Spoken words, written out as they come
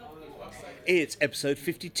It's episode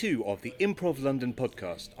 52 of the Improv London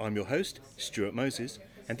podcast. I'm your host, Stuart Moses,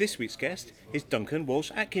 and this week's guest is Duncan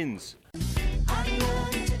Walsh-Atkins.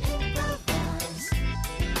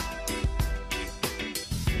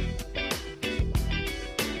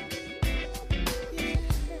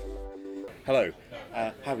 Hello,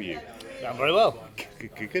 how are you? I'm very well.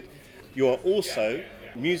 Good. You are also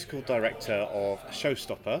musical director of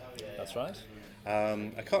Showstopper. That's right.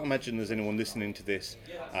 I can't imagine there's anyone listening to this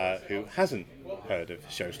who hasn't heard of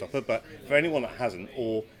Showstopper, but for anyone that hasn't,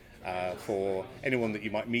 or for anyone that you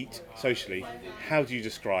might meet socially, how do you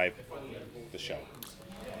describe the show?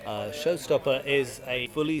 Showstopper is a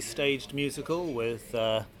fully staged musical with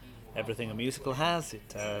everything a musical has.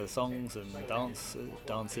 It songs and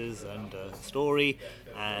dances and story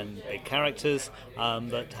and big characters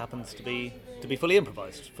that happens to be fully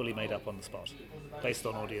improvised, fully made up on the spot, based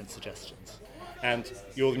on audience suggestions. And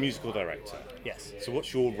you're the musical director. Yes. So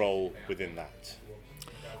what's your role within that?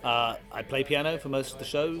 I play piano for most of the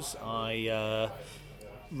shows. I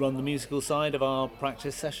run the musical side of our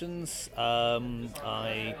practice sessions.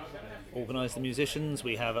 I organise the musicians.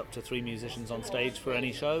 We have up to 3 musicians on stage for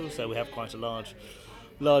any show, so we have quite a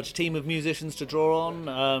large team of musicians to draw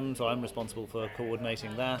on. So I'm responsible for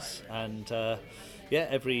coordinating that and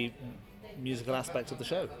every musical aspect of the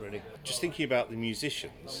show, really. Just thinking about the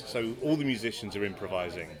musicians, so all the musicians are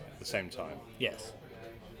improvising at the same time? Yes.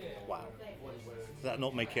 Wow. Does that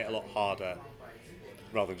not make it a lot harder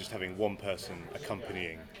rather than just having one person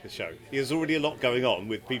accompanying the show? There's already a lot going on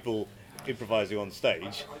with people improvising on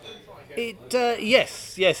stage.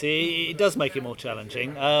 Yes, it does make it more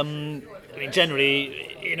challenging. I mean,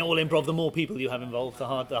 generally, in all improv, the more people you have involved, the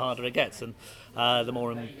harder it gets, and the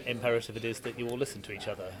more imperative it is that you all listen to each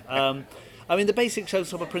other. I mean, the basic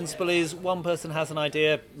Showstopper principle is one person has an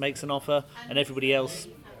idea, makes an offer, and everybody else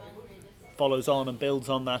follows on and builds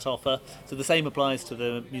on that offer. So the same applies to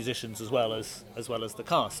the musicians as well as the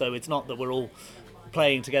cast. So it's not that we're all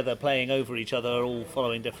playing together, playing over each other, all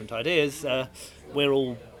following different ideas. We're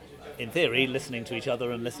all, in theory, listening to each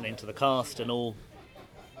other and listening to the cast, and all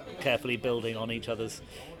carefully building on each other's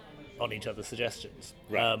suggestions.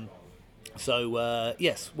 Right.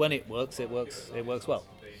 Yes, when it works well.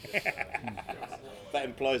 That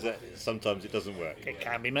implies that sometimes it doesn't work. It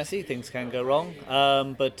can be messy, things can go wrong,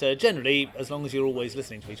 but generally, as long as you're always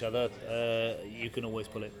listening to each other, you can always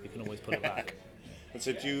pull it back. And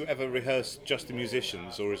so do you ever rehearse just the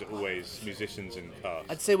musicians, or is it always musicians and cast?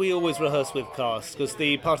 I'd say we always rehearse with cast, because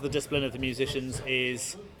the part of the discipline of the musicians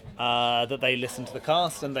is that they listen to the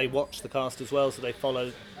cast and they watch the cast as well, so they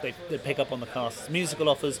pick up on the cast's musical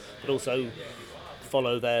offers, but also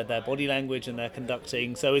follow their body language and their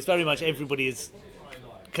conducting. So it's very much everybody is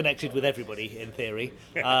connected with everybody, in theory.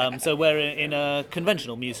 So where in a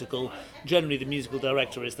conventional musical, generally the musical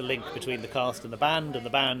director is the link between the cast and the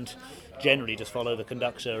band generally just follow the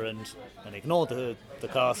conductor and ignore the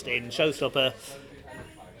cast. In Showstopper,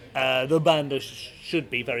 the band should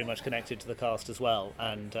be very much connected to the cast as well.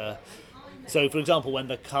 And so, for example, when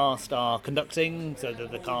the cast are conducting, so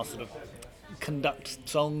the cast sort of conduct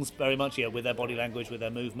songs very much, with their body language, with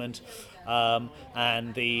their movement, and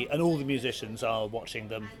all the musicians are watching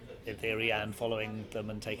them, in theory, and following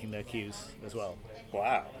them and taking their cues as well.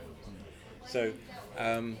 Wow. So,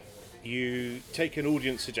 you take an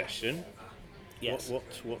audience suggestion. Yes.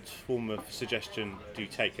 What form of suggestion do you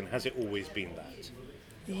take, and has it always been that?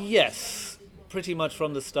 Yes, pretty much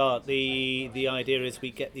from the start. The idea is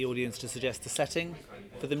we get the audience to suggest the setting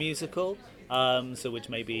for the musical, so which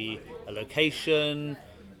may be a location,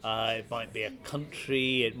 it might be a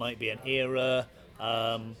country, it might be an era.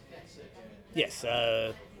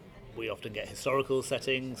 We often get historical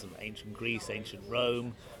settings, ancient Greece, ancient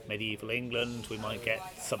Rome, medieval England. We might get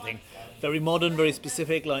something very modern, very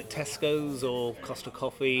specific, like Tesco's or Costa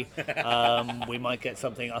Coffee. We might get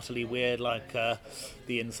something utterly weird, like the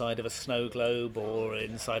inside of a snow globe or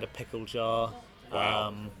inside a pickle jar.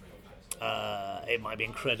 Wow. It might be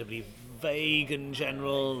incredibly vague and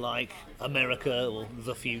general, like America or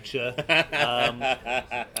the future.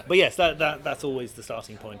 But yes, that's always the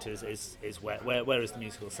starting point. Is where is the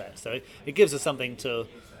musical set? So it gives us something to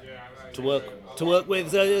work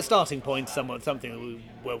with, a starting point, something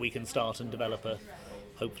where we can start and develop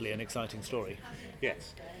hopefully an exciting story.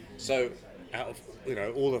 Yes. So, out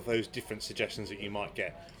of all of those different suggestions that you might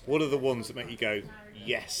get, what are the ones that make you go,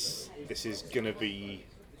 yes, this is going to be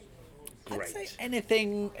great? I'd say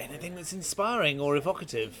anything that's inspiring or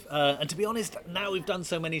evocative. And to be honest, now we've done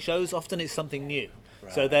so many shows, often it's something new.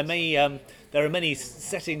 So there are many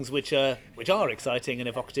settings which are exciting and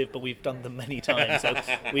evocative, but we've done them many times. So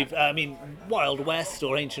Wild West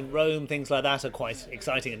or Ancient Rome, things like that are quite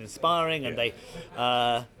exciting and inspiring, and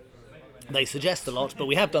they suggest a lot, but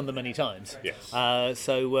we have done them many times. Yes.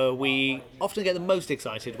 So we often get the most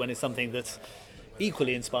excited when it's something that's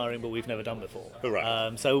equally inspiring, but we've never done before.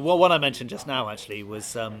 Right. So one I mentioned just now actually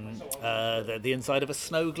was the inside of a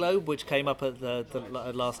snow globe, which came up at the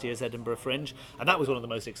last year's Edinburgh Fringe, and that was one of the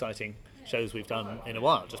most exciting shows we've done in a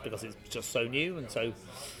while, just because it's just so new and so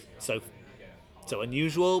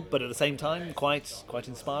unusual, but at the same time quite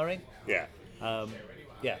inspiring. Yeah.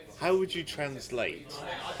 Yeah. How would you translate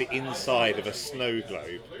the inside of a snow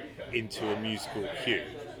globe into a musical cue?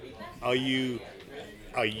 Are you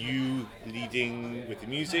leading with the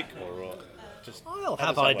music, or just? I'll how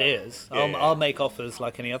have does that work? ideas. Yeah, I'll make offers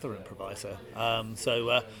like any other improviser.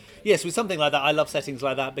 Yes, with something like that, I love settings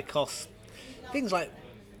like that because things like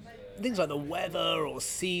the weather or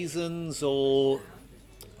seasons or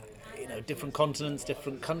different continents,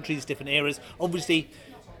 different countries, different eras, obviously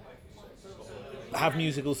have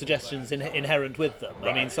musical suggestions inherent with them.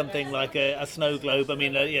 Right. I mean, something like a snow globe. I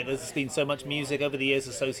mean, there's been so much music over the years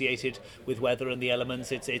associated with weather and the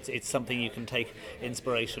elements. It's something you can take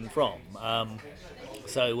inspiration from.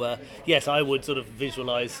 Yes, I would sort of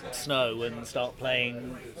visualise snow and start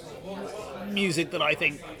playing music that I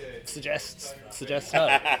think suggests snow,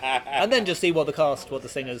 and then just see what the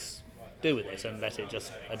singers do with it, and let it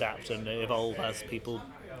just adapt and evolve as people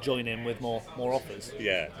join in with more offers.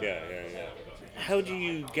 Yeah. How do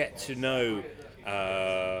you get to know?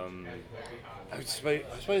 I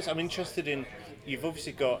suppose I'm interested in. You've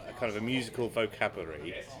obviously got a kind of a musical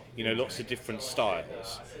vocabulary, lots of different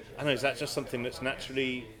styles. I know, is that just something that's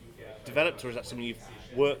naturally developed, or is that something you've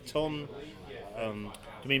worked on? You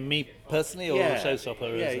mean me personally, or Yeah.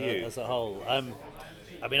 Showstopper Yeah, you. as a whole?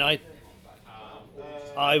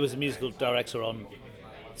 I was a musical director on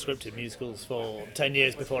scripted musicals for 10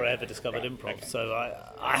 years before I ever discovered improv. So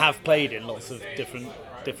I have played in lots of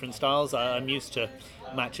different styles. I'm used to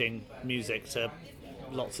matching music to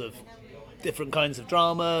lots of different kinds of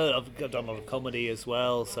drama. I've done a lot of comedy as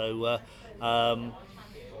well. So but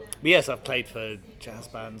yes, I've played for jazz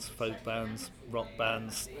bands, folk bands, rock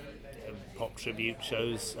bands, pop tribute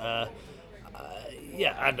shows.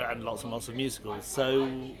 And lots and lots of musicals. So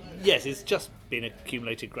yes, it's just been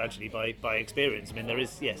accumulated gradually by experience. I mean, there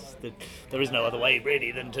is no other way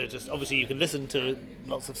really than to just, obviously you can listen to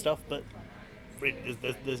lots of stuff, but really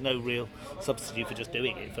there's no real substitute for just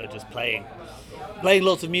doing it, for just playing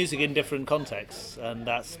lots of music in different contexts, and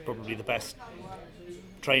that's probably the best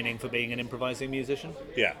training for being an improvising musician.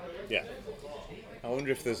 Yeah. I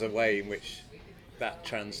wonder if there's a way in which that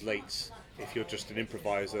translates. If you're just an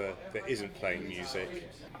improviser that isn't playing music,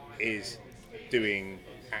 is doing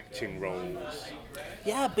acting roles.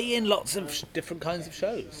 Yeah, be in lots of different kinds of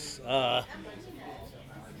shows.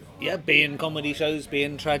 Be in comedy shows, be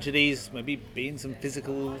in tragedies, maybe be in some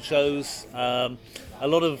physical shows.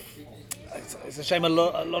 It's a shame a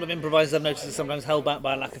lot of improvisers I've noticed are sometimes held back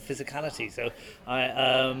by a lack of physicality. So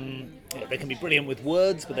they can be brilliant with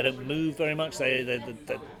words, but they don't move very much. You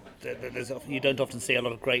don't often see a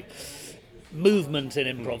lot of great movement in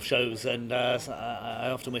improv shows, and I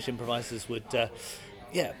often wish improvisers would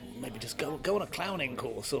maybe just go on a clowning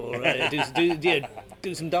course, or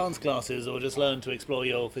do some dance classes, or just learn to explore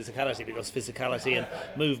your physicality, because physicality and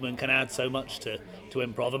movement can add so much to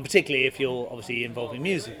improv, and particularly if you're obviously involving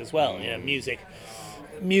music as well. Music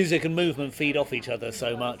and movement feed off each other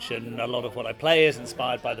so much, and a lot of what I play is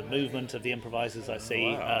inspired by the movement of the improvisers I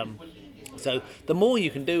see. Wow. So the more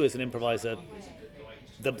you can do as an improviser,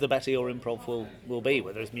 the better your improv will be,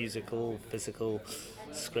 whether it's musical, physical,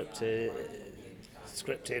 scripted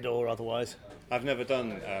or otherwise. I've never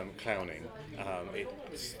done clowning. It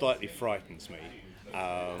slightly frightens me,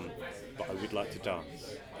 but I would like to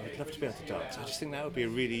dance. I would love to be able to dance. I just think that would be a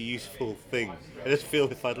really useful thing. I just feel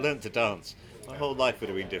if I'd learnt to dance, my whole life would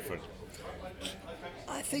have been different.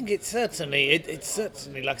 I think it's certainly,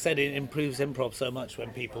 like I said, it improves improv so much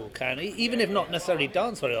when people can, even if not necessarily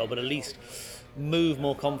dance very well, but at least move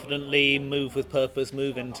more confidently, move with purpose,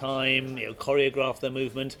 move in time, choreograph their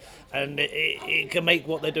movement, and it can make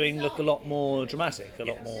what they're doing look a lot more dramatic, a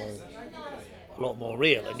lot more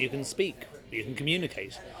real, and you can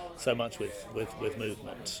communicate so much with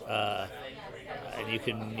movement, and you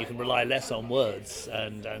can rely less on words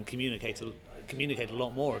and communicate a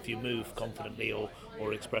lot more if you move confidently or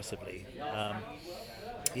expressively. Like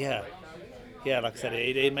I said,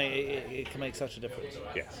 it can make such a difference.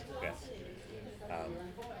 Yes.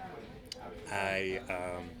 I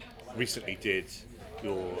recently did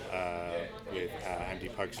your with Andy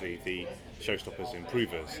Pugsley the Showstoppers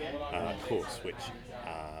Improvers course, which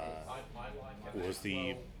was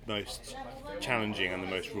the most challenging and the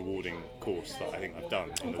most rewarding course that I think I've done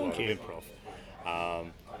in the world of improv.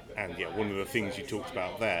 And yeah, one of the things you talked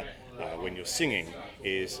about there when you're singing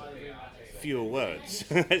is fewer words.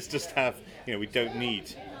 Let's just have, we don't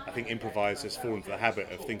need, I think improvisers fall into the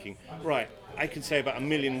habit of thinking, right, I can say about 1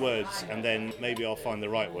 million words and then maybe I'll find the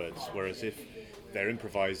right words. Whereas if they're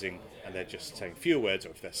improvising and they're just saying fewer words, or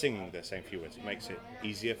if they're singing, they're saying fewer words, it makes it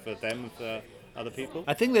easier for them, for other people.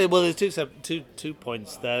 I think there's two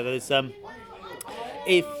points there. There's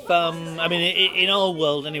if I mean in our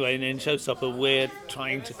world anyway, in Showstopper, we're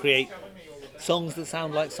trying to create songs that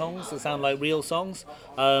sound like songs, that sound like real songs.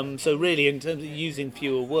 So really, in terms of using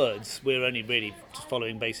fewer words, we're only really just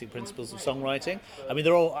following basic principles of songwriting. I mean,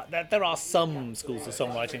 there are some schools of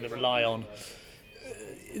songwriting that rely on,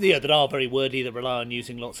 that are very wordy, that rely on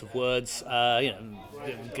using lots of words.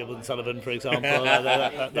 Gilbert and Sullivan, for example.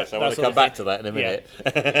 Yes, I want to come back to that in a minute.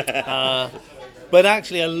 Yeah. But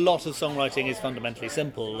actually, a lot of songwriting is fundamentally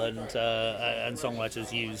simple, and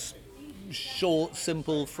songwriters use short,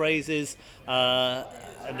 simple phrases,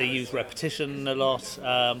 and they use repetition a lot.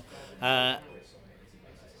 So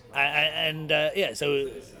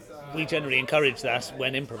we generally encourage that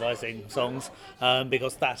when improvising songs,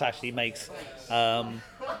 because that actually makes your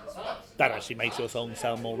song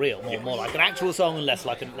sound more real, more like an actual song, and less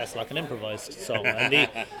like an improvised song.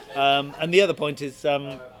 And the other point is,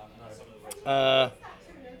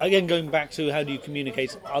 again, going back to how do you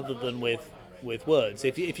communicate other than with words.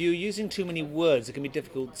 If you're using too many words, it can be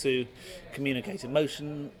difficult to communicate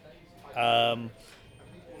emotion.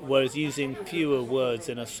 Whereas using fewer words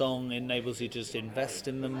in a song enables you to just invest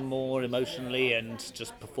in them more emotionally and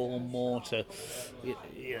just perform more, to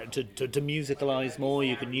musicalize more.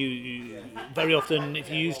 You can very often, if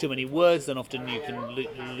you use too many words, then often you can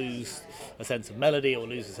lose a sense of melody or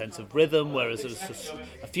lose a sense of rhythm. Whereas there's just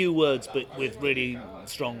a few words, but with really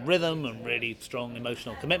strong rhythm and really strong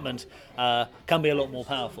emotional commitment, can be a lot more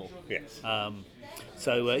powerful. Yes.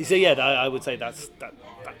 So yeah, I would say that's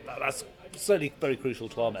certainly very crucial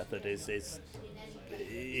to our method. Is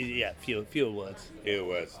fewer words. Fewer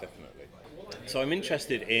words, definitely. So I'm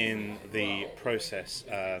interested in the process.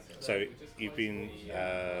 So you've been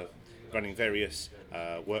running various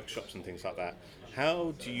workshops and things like that.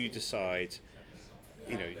 How do you decide?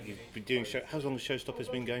 You've been doing how long has Showstopper's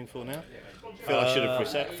been going for now? I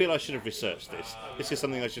feel I should have researched this. This is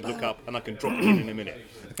something I should look up, and I can drop it in a minute.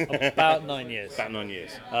 About 9 years. About 9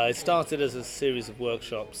 years. It started as a series of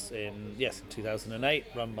workshops in 2008,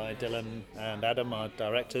 run by Dylan and Adam, our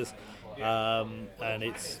directors, and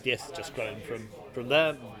it's just grown from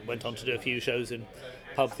there. Went on to do a few shows in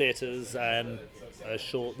pub theatres and a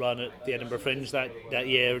short run at the Edinburgh Fringe that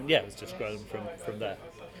year, and it's just grown from there.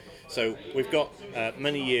 So we've got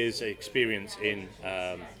many years' experience in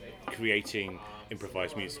creating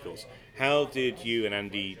improvised musicals. How did you and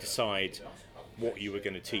Andy decide what you were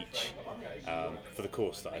going to teach for the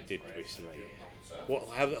course that I did recently?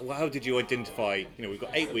 How did you identify? We've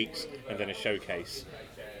got 8 weeks and then a showcase.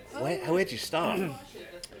 Where'd you start?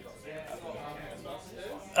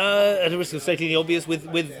 At the risk of stating the obvious,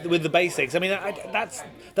 with the basics. I mean, that's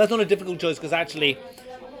not a difficult choice, because actually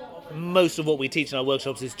most of what we teach in our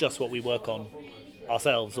workshops is just what we work on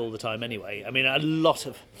ourselves all the time anyway. I mean, a lot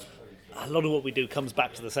of what we do comes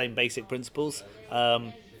back to the same basic principles.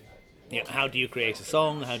 How do you create a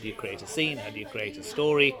song? How do you create a scene? How do you create a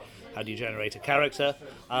story? How do you generate a character?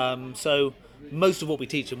 So most of what we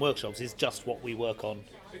teach in workshops is just what we work on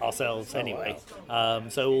ourselves anyway.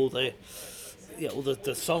 So all the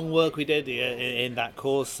song work we did in that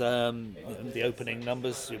course, the opening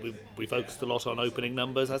numbers, we focused a lot on opening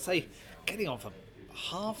numbers. I'd say getting on for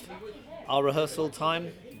half our rehearsal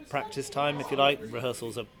time, practice time, if you like.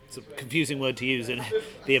 Rehearsal's a confusing word to use in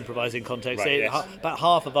the improvising context. Right, yes. About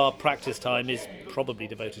half of our practice time is probably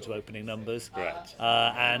devoted to opening numbers, right.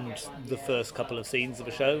 And the first couple of scenes of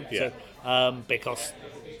a show. Yeah. So, because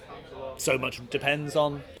so much depends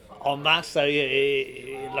on that. So,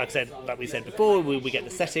 like we said before, we get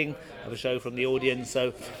the setting of a show from the audience.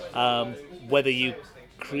 So, whether you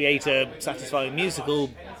create a satisfying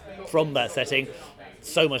musical from that setting,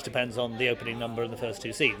 so much depends on the opening number and the first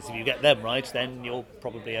two scenes. If you get them right, then you're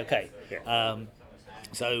probably okay. Yeah.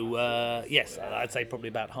 Yes, I'd say probably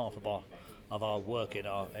about half of our work in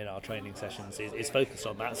our training sessions is focused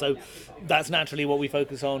on that. So that's naturally what we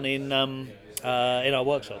focus on in our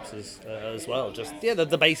workshops as well. Just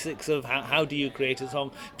the basics of how do you create a song,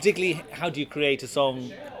 particularly how do you create a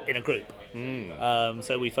song in a group.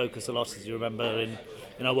 So we focus a lot, as you remember,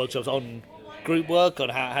 in our workshops on group work on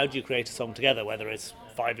how do you create a song together, whether it's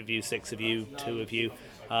 5 of you, 6 of you, 2 of you.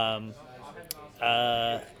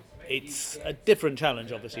 It's a different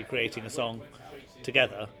challenge, obviously, creating a song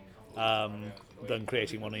together than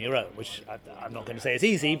creating one on your own, which I'm not going to say is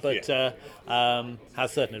easy, but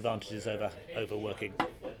has certain advantages over working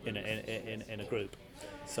in a group.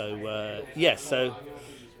 So so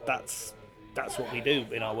that's what we do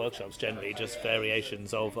in our workshops generally, just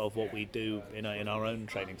variations of what we do in our own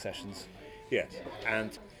training sessions. Yes,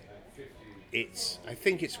 and I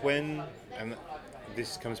think it's when, and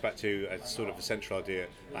this comes back to a sort of a central idea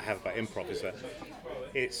I have about improv, is that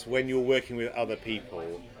it's when you're working with other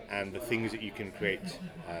people and the things that you can create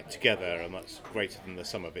together are much greater than the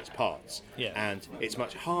sum of its parts. Yeah. And it's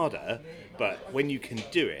much harder, but when you can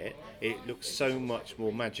do it, it looks so much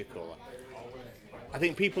more magical. I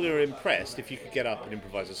think people are impressed if you could get up and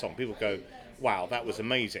improvise a song. People go, wow, that was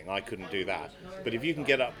amazing, I couldn't do that. But if you can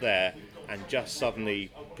get up there and just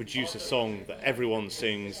suddenly produce a song that everyone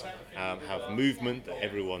sings, have movement that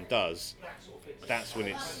everyone does, that's when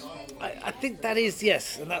it's... I think that is,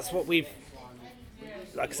 yes, and that's what we've,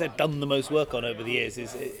 like I said, done the most work on over the years.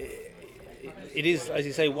 It is, as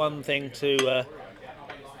you say, one thing to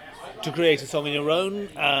create a song on your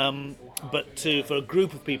own, but for a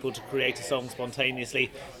group of people to create a song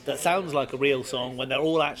spontaneously that sounds like a real song when they're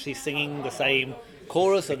all actually singing the same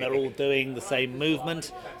chorus and they're all doing the same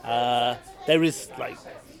movement, there is,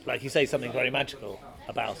 like you say, something very magical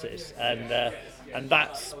about it, and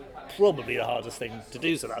that's probably the hardest thing to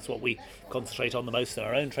do. So that's what we concentrate on the most in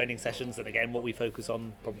our own training sessions, and again, what we focus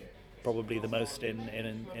on probably the most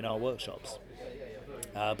in our workshops.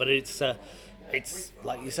 But it's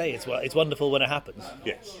like you say, it's wonderful when it happens.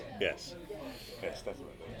 Yes, definitely.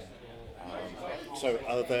 So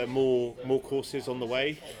are there more courses on the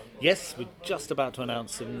way? Yes, we're just about to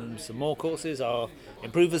announce some more courses. Our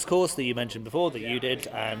Improvers course that you mentioned before, that you did,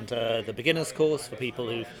 and the Beginners course for people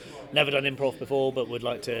who've never done improv before but would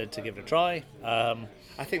like to give it a try.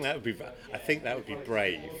 I think that would be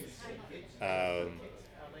brave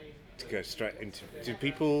to go straight into. Do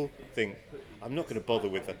people think I'm not going to bother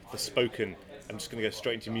with the spoken? I'm just going to go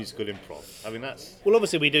straight into musical improv. I mean, that's... Well,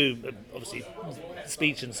 obviously we do. Obviously,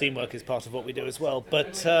 speech and scene work is part of what we do as well.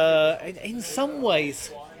 But in some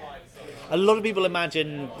ways, a lot of people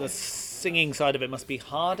imagine the singing side of it must be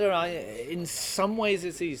harder. In some ways,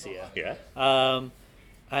 it's easier. Yeah.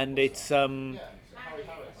 And it's certainly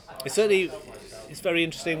very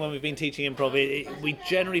interesting when we've been teaching improv. We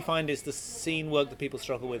generally find it's the scene work that people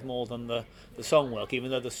struggle with more than the song work, even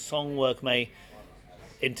though the song work may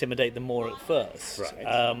intimidate them more at first.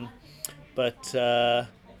 Right. But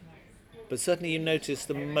certainly you notice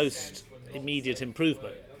the most immediate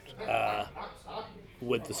improvement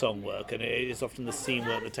with the song work, and it is often the scene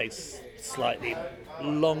work that takes slightly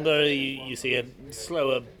longer. You see a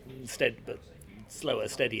slower,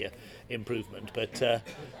 steadier improvement. But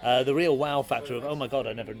the real wow factor of, oh my god,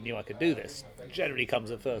 I never knew I could do this, generally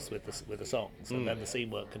comes at first with the songs, and then the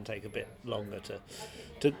scene work can take a bit longer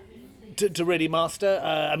to really master.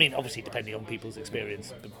 I mean, obviously depending on people's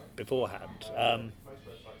experience beforehand.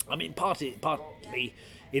 I mean, partly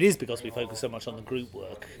it is because we focus so much on the group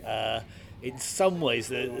work. In some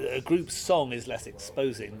ways, a group song is less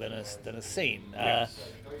exposing than a scene,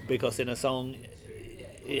 because in a song,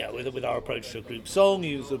 with our approach to a group song,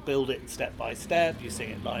 you sort of build it step by step, you sing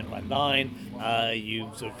it line by line,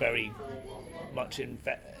 you sort of very much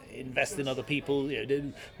invest in other people,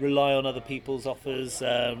 rely on other people's offers,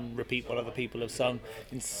 repeat what other people have sung.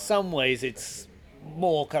 In some ways, it's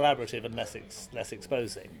more collaborative and less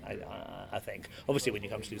exposing. I think. Obviously, when you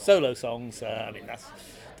come to do solo songs, I mean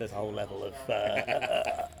there's a whole level of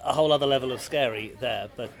a whole other level of scary there.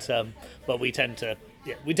 But we tend to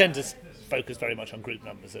focus very much on group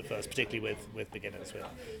numbers at first, particularly with beginners, with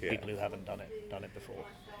people who haven't done it before.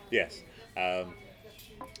 Yes,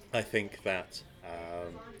 I think that.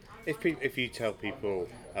 If you tell people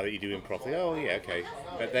that you do improv, they go, oh yeah, okay.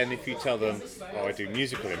 But then if you tell them, oh, I do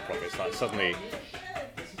musical improv, it's like suddenly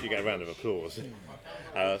you get a round of applause.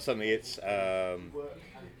 Suddenly it's, and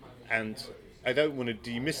I don't want to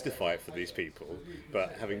demystify it for these people,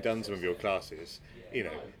 but having done some of your classes,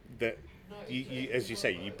 that you, as you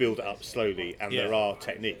say, you build it up slowly, and there are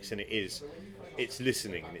techniques, and it's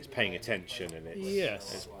listening and it's paying attention and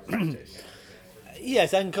it's practice.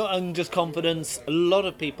 Yes, and just confidence. A lot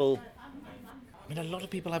of people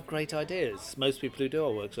have great ideas. Most people who do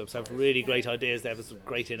our workshops have really great ideas. They have a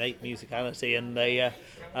great innate musicality, and they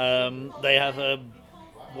have a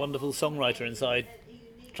wonderful songwriter inside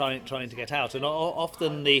trying to get out. And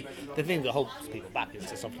often the thing that holds people back is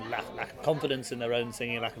just often lack of confidence in their own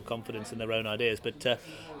singing, lack of confidence in their own ideas. But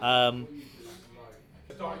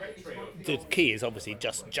the key is obviously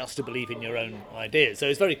just to believe in your own ideas. So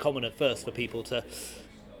it's very common at first for people to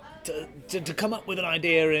come up with an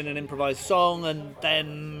idea in an improvised song and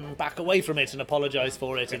then back away from it and apologise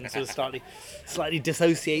for it and sort of slightly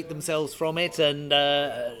dissociate themselves from it, and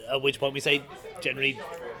at which point we say generally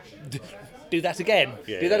do that again.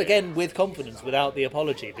 Do that again with confidence, without the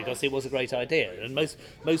apology, because it was a great idea. And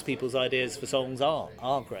most people's ideas for songs are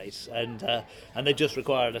great, and they just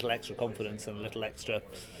require a little extra confidence and a little extra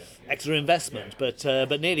investment. But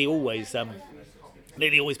nearly always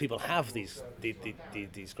people have these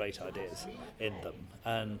great ideas in them,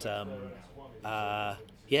 and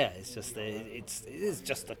it's just it is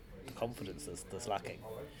just the confidence that's lacking.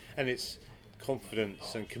 And it's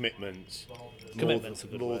confidence and commitment. Commitment's a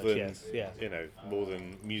good word, yes, yeah. More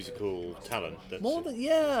than musical talent.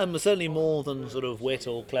 And certainly more than sort of wit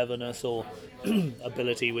or cleverness or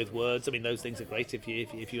ability with words. I mean, those things are great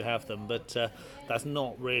if you have them, but that's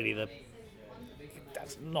not really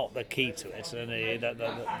that's not the key to it, and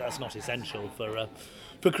that's not essential for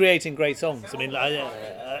creating great songs. I mean,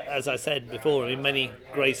 as I said before, many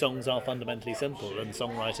great songs are fundamentally simple, and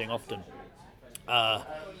songwriting often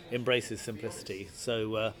embraces simplicity.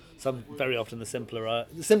 So very often the simpler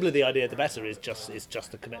the idea, the better. Is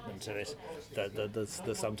just the commitment to it that's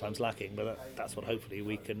sometimes lacking. But that's what hopefully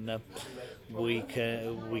we can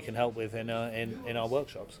help with in our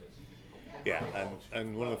workshops. Yeah,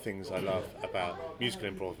 and one of the things I love about musical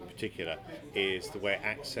improv in particular is the way it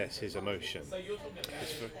accesses emotion.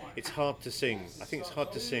 It's hard to sing. I think it's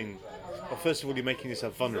hard to sing. Well, first of all, you're making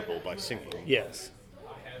yourself vulnerable by singing. Yes.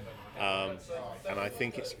 And I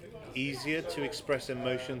think it's easier to express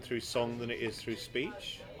emotion through song than it is through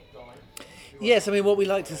speech. Yes, I mean, what we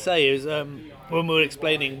like to say is, when we're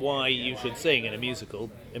explaining why you should sing in a musical,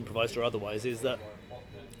 improvised or otherwise, is that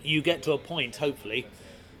you get to a point, hopefully,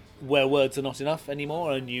 where words are not enough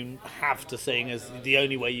anymore, and you have to sing as the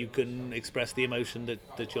only way you can express the emotion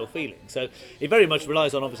that you're feeling. So it very much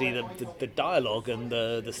relies on, obviously, the dialogue and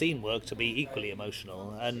the scene work to be equally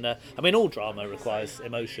emotional. And I mean, all drama requires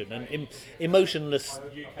emotion, and emotionless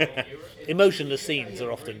scenes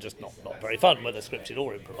are often just not very fun, whether scripted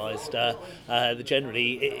or improvised.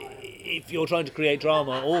 Generally, if you're trying to create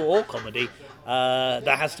drama or comedy,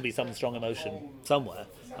 there has to be some strong emotion somewhere.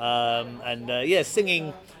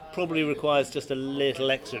 Singing probably requires just a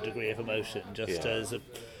little extra degree of emotion, as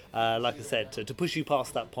like I said, to push you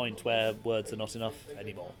past that point where words are not enough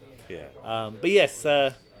anymore. But yes,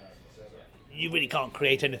 you really can't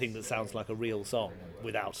create anything that sounds like a real song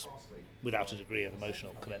without a degree of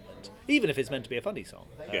emotional commitment, even if it's meant to be a funny song.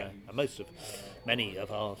 And many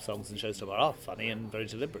of our songs in Showstopper are funny and very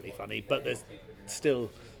deliberately funny, but there's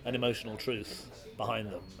still an emotional truth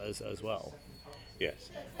behind them as well. Yes,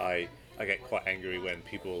 I get quite angry when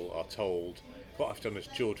people are told, quite often as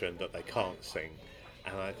children, that they can't sing,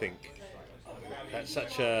 and I think that's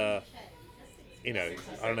such a, I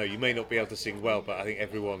don't know, you may not be able to sing well, but I think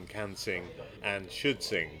everyone can sing and should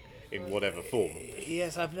sing in whatever form.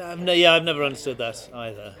 Yes, I've never understood that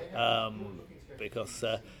either, because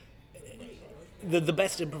the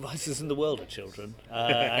best improvisers in the world are children,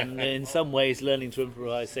 and in some ways learning to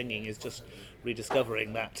improvise singing is just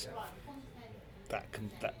rediscovering that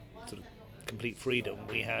sort of complete freedom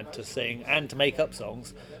we had to sing and to make up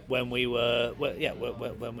songs when we were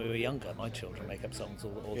younger. My children make up songs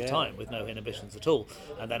all the time with no inhibitions at all,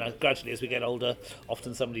 and then gradually, as we get older,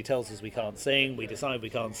 often somebody tells us we can't sing, we decide we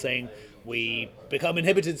can't sing, we become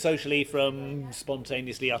inhibited socially from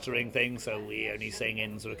spontaneously uttering things, so we only sing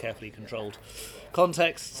in sort of carefully controlled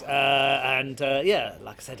contexts, like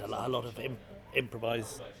I said, a lot of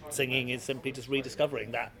improvised singing is simply just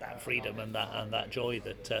rediscovering that freedom and that joy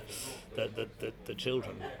that the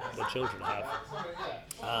children have.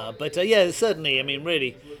 Certainly, I mean,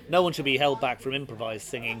 really, no one should be held back from improvised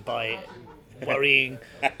singing by worrying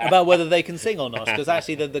about whether they can sing or not, because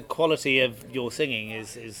actually the quality of your singing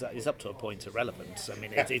is up to a point irrelevant. I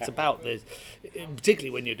mean, it's about particularly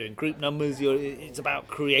when you're doing group numbers, it's about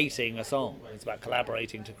creating a song. It's about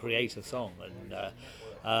collaborating to create a song,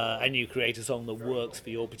 and you create a song that works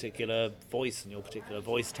for your particular voice and your particular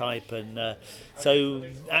voice type, and so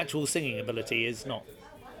actual singing ability is not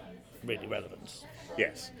really relevant.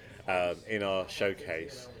 Yes, in our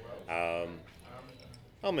showcase,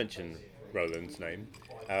 I'll mention Roland's name.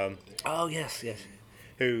 Yes.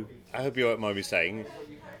 Who, I hope you won't mind me saying,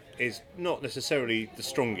 is not necessarily the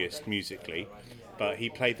strongest musically, but he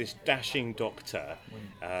played this dashing doctor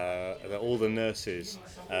that all the nurses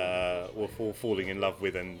were falling in love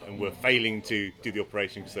with and were failing to do the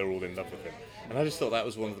operation because they were all in love with him. And I just thought that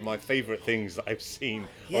was one of my favourite things that I've seen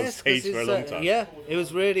on stage for a long time. Yeah, it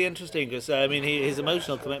was really interesting because his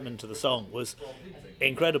emotional commitment to the song was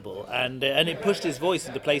incredible, and it pushed his voice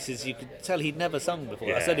into places you could tell he'd never sung before.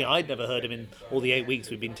 Yeah. Certainly, I'd never heard him in all the 8 weeks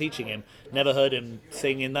we've been teaching him. Never heard him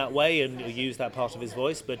sing in that way and use that part of his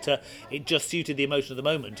voice, but it just suited the emotion of the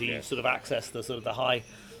moment. He sort of accessed the sort of the high,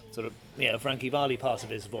 sort of Frankie Valli part of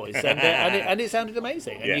his voice, and it sounded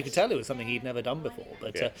amazing. And you could tell it was something he'd never done before.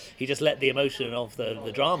 But he just let the emotion of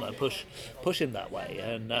the drama push him that way.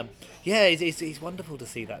 And it's wonderful to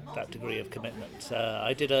see that degree of commitment.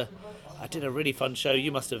 I did a really fun show.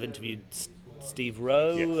 You must have interviewed Steve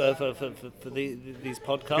Rowe for these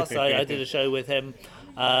podcasts. I did a show with him,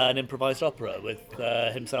 an improvised opera with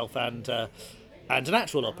himself and an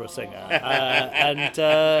actual opera singer.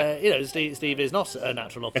 Steve is not a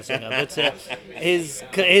natural opera singer,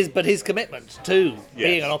 but his commitment to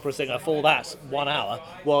being an opera singer for that 1 hour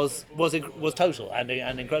was total and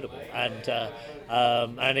incredible,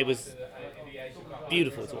 and it was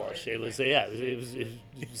beautiful to watch. It was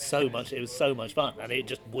so much fun, and it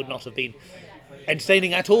just would not have been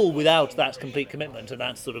entertaining at all without that complete commitment and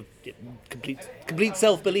that sort of complete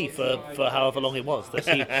self-belief for however long it was that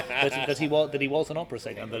he was an opera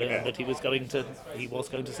singer and that he was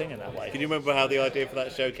going to sing in that way. Can you remember how the idea for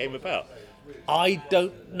that show came about? I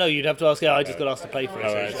don't know. You'd have to ask. I just got asked to play for it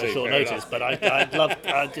at short notice, but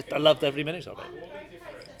I loved every minute of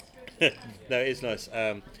it. No, it's nice.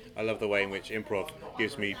 I love the way in which improv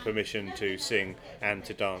gives me permission to sing and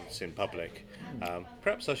to dance in public.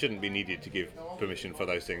 Perhaps I shouldn't be needed to give permission for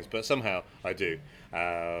those things, but somehow I do.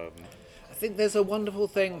 I think there's a wonderful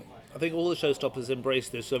thing. I think all the showstoppers embrace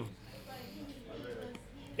this of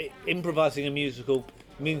improvising a musical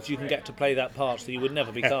means you can get to play that part that you would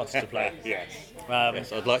never be cast to play. Yes.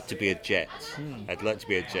 Yes, I'd like to be a jet. I'd like to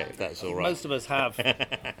be a jet, if that's all right. Most of us have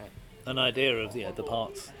an idea of the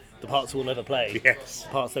parts we'll never play, yes.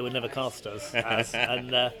 Parts they would never cast us as,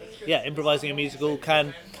 and improvising a musical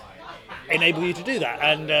can enable you to do that,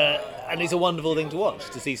 and it's a wonderful thing to watch,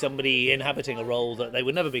 to see somebody inhabiting a role that they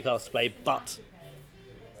would never be cast to play, but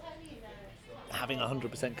having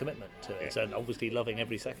 100% commitment to it, and obviously loving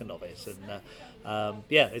every second of it, and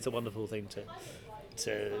it's a wonderful thing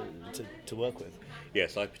to work with.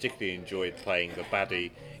 Yes, I particularly enjoyed playing the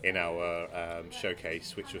baddie in our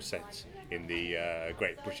showcase, which was set in the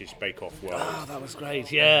Great British Bake Off world. Oh, that was great.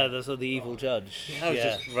 Yeah, the sort of the evil judge. I was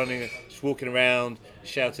just walking around,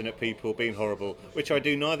 shouting at people, being horrible, which I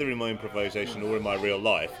do neither in my improvisation or in my real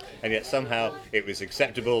life, and yet somehow it was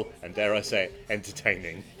acceptable and, dare I say it,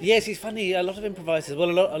 entertaining. Yes, it's funny. A lot of improvisers,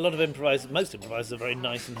 most improvisers are very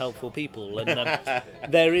nice and helpful people, and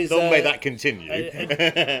there is. Long may that continue.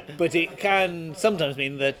 But it can sometimes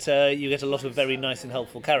mean that you get a lot of very nice and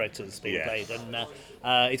helpful characters being played, and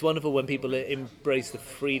it's wonderful when people embrace the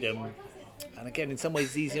freedom. And again, in some ways,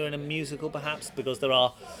 it's easier in a musical, perhaps, because there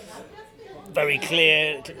are very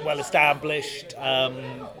clear, well-established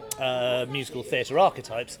musical theatre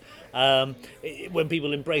archetypes. When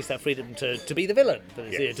people embrace that freedom to be the villain,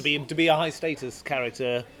 to be a high-status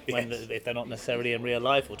character, if they're not necessarily in real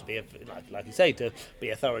life, or to be, like you say, to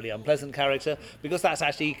be a thoroughly unpleasant character, because that's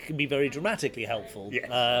actually can be very dramatically helpful.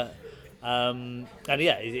 Yes.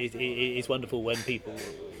 It's wonderful when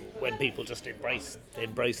people just embrace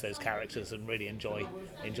those characters and really enjoy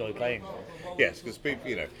playing them. Yes, because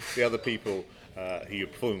the other people who you're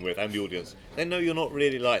performing with and the audience, they know you're not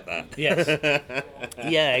really like that. Yes.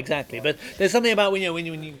 Yeah, exactly. But there's something about when you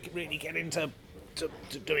really get into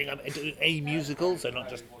doing a musical, so not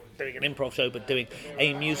just doing an improv show, but doing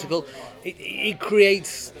a musical, it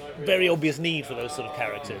creates very obvious need for those sort of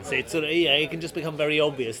characters. It's it can just become very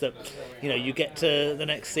obvious that you get to the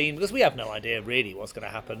next scene, because we have no idea really what's going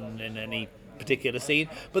to happen in any particular scene,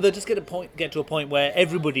 but they'll just get to a point where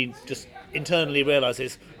everybody just internally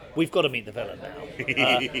realizes we've got to meet the villain now.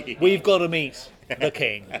 We've got to meet the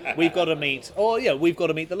king. We've got to meet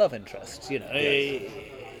the love interest.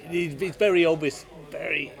 It's very obvious,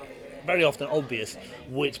 very often obvious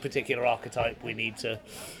which particular archetype we need to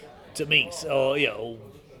meet, or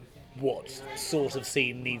what sort of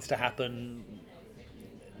scene needs to happen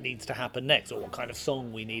next, or what kind of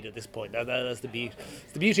song we need at this point. That's the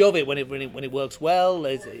beauty of it when it works well.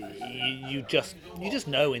 Is you just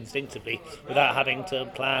know instinctively without having to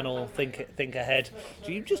plan or think ahead. So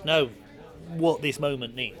you just know what this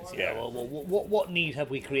moment needs. What need have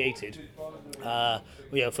we created? For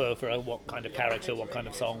what kind of character, what kind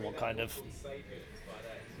of song, what kind of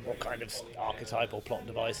archetype or plot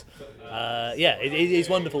device. It's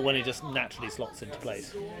wonderful when it just naturally slots into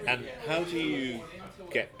place. And how do you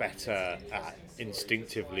get better at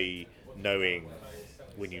instinctively knowing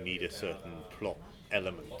when you need a certain plot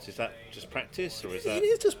elements? Is that just practice, or is that... It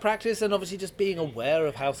is just practice, and obviously just being aware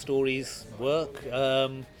of how stories work,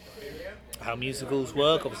 how musicals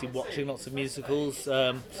work, obviously watching lots of musicals.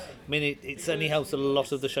 I mean, it certainly helps that a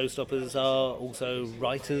lot of the showstoppers are also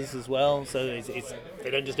writers as well, so they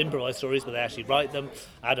don't just improvise stories, but they actually write them.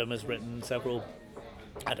 Adam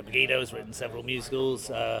Megiddo has written several musicals.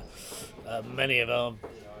 Many of our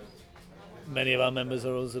members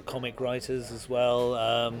are also comic writers as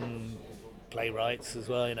well, playwrights as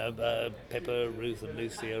well. Pippa, Ruth, and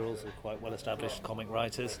Lucy are also quite well-established comic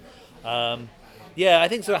writers. I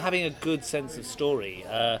think sort of having a good sense of story.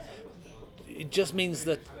 It just means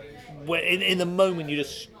that in the moment you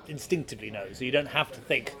just instinctively know, so you don't have to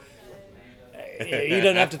think. You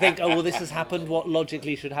don't have to think, oh, well, this has happened, what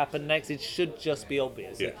logically should happen next. It should just be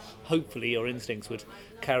obvious. Yes. Hopefully your instincts would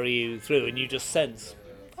carry you through, and you just sense,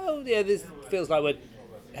 oh, yeah, this feels like we're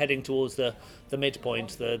heading towards the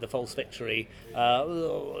midpoint, the false victory.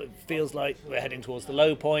 It feels like we're heading towards the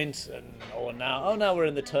low point, now we're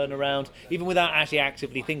in the turnaround. Even without actually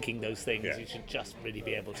actively thinking those things, you should just really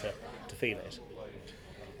be able to feel it.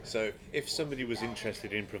 So, if somebody was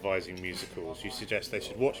interested in improvising musicals, you suggest they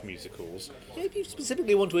should watch musicals? Yeah, if you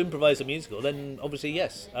specifically want to improvise a musical, then obviously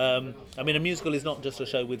yes. I mean, a musical is not just a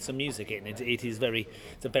show with some music in it.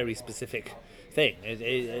 It's a very specific thing.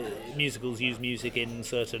 Musicals use music in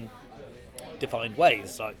certain defined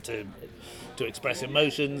ways, like to express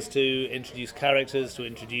emotions, to introduce characters, to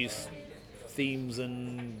introduce themes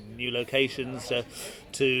and new locations,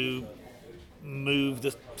 to move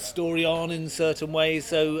the story on in certain ways.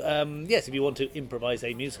 So yes, if you want to improvise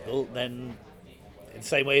a musical, then in the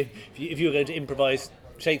same way, if you were going to improvise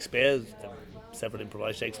Shakespeare, several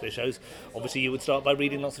improvised Shakespeare shows, obviously you would start by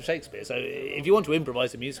reading lots of Shakespeare. So if you want to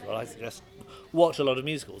improvise a musical, I suggest watch a lot of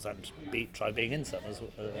musicals and try being in some as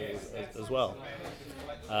well.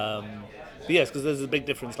 But yes, because there's a big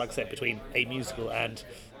difference, like I said, between a musical and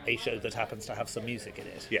a show that happens to have some music in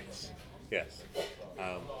it. Yes.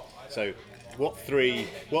 So, what three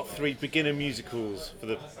beginner musicals for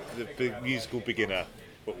the musical beginner?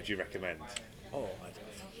 What would you recommend? Oh,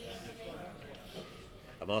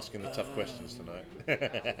 I'm asking the tough questions tonight.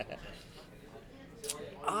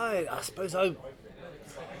 I suppose I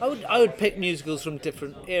would pick musicals from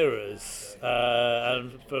different eras,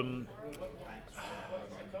 and from.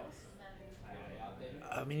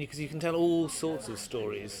 I mean, because you can tell all sorts of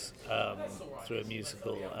stories through a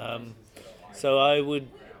musical. So I would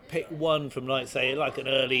pick one from, like an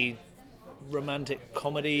early romantic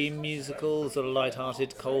comedy musical, sort of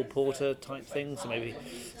light-hearted Cole Porter type thing. So maybe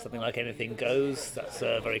something like Anything Goes. That's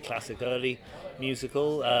a very classic early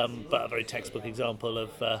musical, but a very textbook example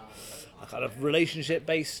of a kind of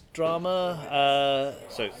relationship-based drama,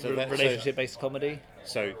 relationship-based comedy.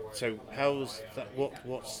 So how's that?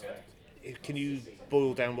 What's? Can you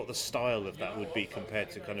boil down what the style of that would be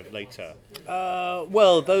compared to kind of later?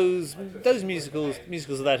 Well, those musicals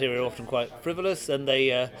of that era are often quite frivolous, and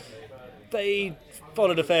they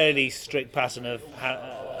followed a fairly strict pattern of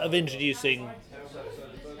introducing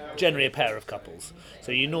generally a pair of couples.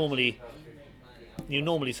 So you normally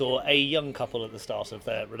saw a young couple at the start of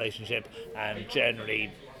their relationship, and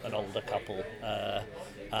generally an older couple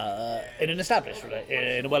in a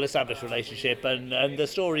well-established relationship, and the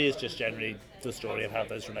story is just generally the story of how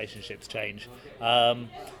those relationships change. So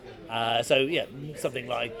yeah, something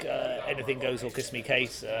like Anything Goes or Kiss Me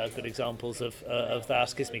Kate, good examples of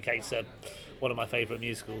that. Kiss Me Kate's one of my favourite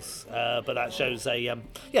musicals, but that shows a young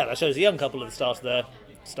couple at the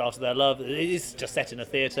start of their love. It is just set in a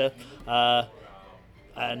theatre,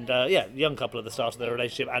 and young couple at the start of their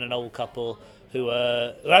relationship, and an old couple who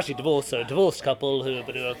are actually divorced, so a divorced couple who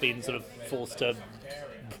have been sort of forced to,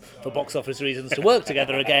 for box office reasons, to work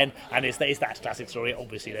together again, and it's that classic story.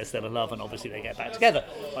 Obviously they're still in love, and obviously they get back together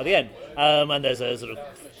by the end, and there's a sort of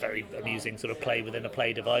very amusing sort of play within a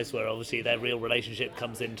play device where obviously their real relationship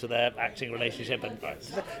comes into their acting relationship, and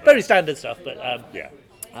very standard stuff, but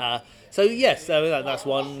so yes, that's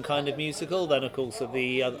one kind of musical. Then of course at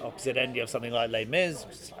the opposite end you have something like Les Mis,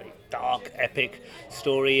 which is like dark, epic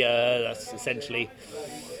story. That's essentially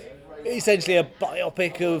a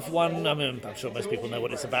biopic of one. I mean, I'm sure most people know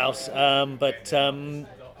what it's about, but it's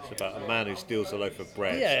about a man who steals a loaf of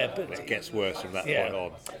bread. Yeah, but it gets worse from that point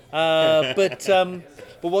on.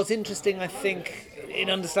 But what's interesting, I think, in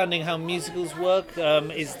understanding how musicals work,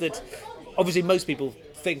 is that obviously most people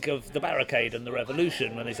think of the Barricade and the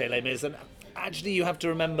Revolution when they say Les Mis, and actually you have to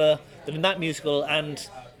remember that in that musical and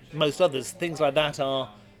most others, things like that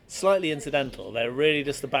are slightly incidental. They're really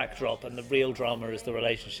just the backdrop, and the real drama is the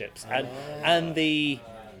relationships, and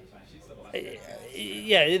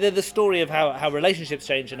the story of how relationships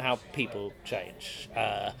change and how people change,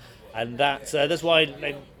 and that's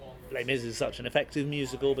why Les Mis is such an effective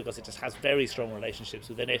musical, because it just has very strong relationships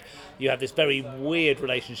within it. You have this very weird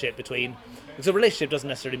relationship between, because a relationship doesn't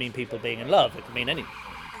necessarily mean people being in love, it can mean any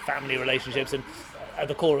family relationships, and at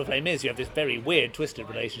the core of Les Mis you have this very weird twisted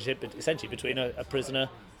relationship essentially between a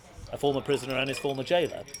former prisoner and his former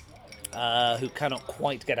jailer, who cannot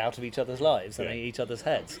quite get out of each other's lives and each other's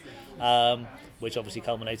heads, which obviously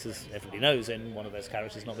culminates, as everybody knows, in one of those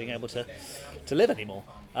characters not being able to live anymore,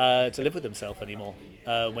 to live with himself anymore,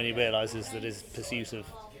 when he realises that his pursuit of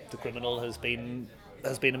the criminal has been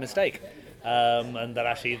a mistake, and that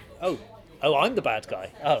actually, I'm the bad guy.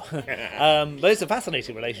 But it's a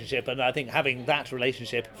fascinating relationship, and I think having that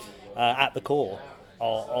relationship at the core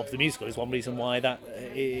of the musical is one reason why that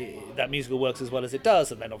musical works as well as it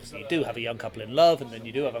does. And then obviously you do have a young couple in love, and then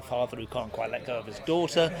you do have a father who can't quite let go of his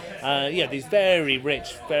daughter. These very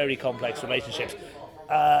rich, very complex relationships.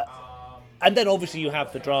 And then obviously you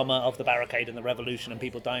have the drama of the barricade and the revolution and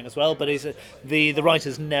people dying as well. But the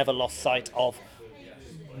writers never lost sight of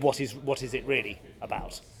what is it really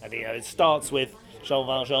about. And it starts with Jean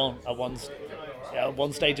Valjean at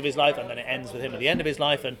one stage of his life, and then it ends with him at the end of his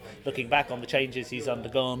life, and looking back on the changes he's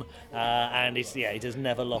undergone, and it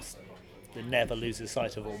never loses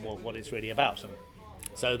sight of what it's really about. And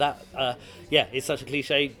so that it's such a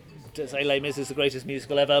cliche to say Les Mis is the greatest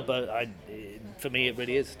musical ever, but for me it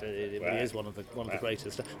really is. It really is one of the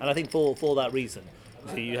greatest, and I think for that reason,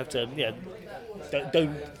 so you have to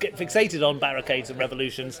don't get fixated on barricades and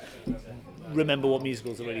revolutions. Remember what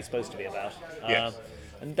musicals are really supposed to be about. Yes.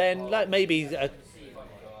 And then, like, maybe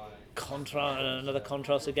another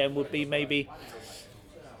contrast again would be maybe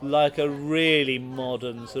like a really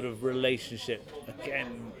modern sort of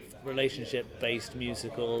relationship-based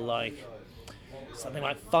musical, like something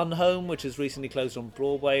like Fun Home, which has recently closed on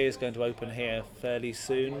Broadway, is going to open here fairly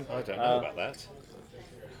soon. I don't know about that.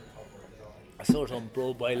 I saw it on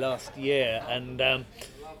Broadway last year, and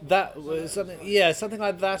that was something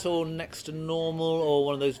like that, or Next to Normal, or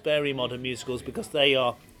one of those very modern musicals, because they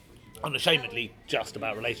are unashamedly just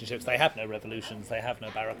about relationships. They have no revolutions, they have no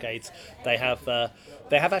barricades, they have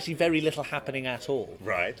actually very little happening at all.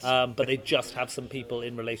 Right. But they just have some people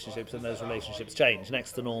in relationships, and those relationships change.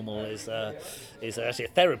 Next to Normal is actually a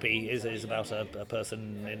therapy, is about a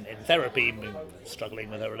person in therapy struggling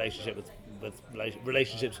with her relationship with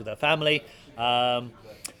relationships with her family. And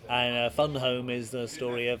Fun Home is the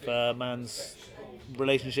story of a man's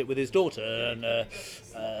relationship with his daughter, and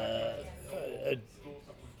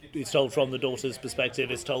it's told from the daughter's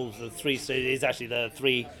perspective. It's told the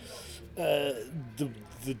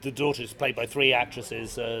daughter is played by three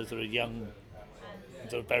actresses, sort of young,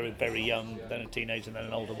 sort of very, very young, then a teenager, and then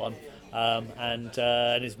an older one. And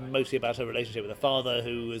it's mostly about her relationship with her father,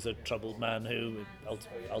 who is a troubled man who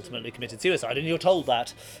ultimately committed suicide. And you're told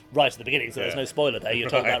that right at the beginning, so there's no spoiler there. You're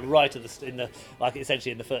told that right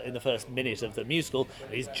essentially in the first minute of the musical.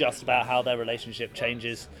 It's just about how their relationship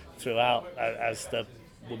changes throughout as the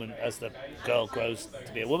girl grows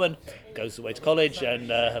to be a woman, goes away to college, and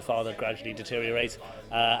her father gradually deteriorates,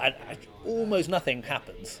 and almost nothing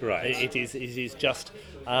happens. Right. It is just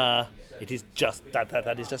that is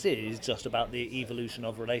just it. It's just about the evolution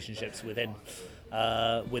of relationships within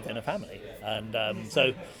a family, and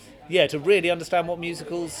to really understand what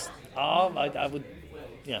musicals are, I would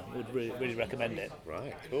really recommend it.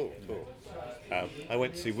 Right, cool. I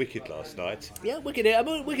went to see Wicked last night. Yeah, Wicked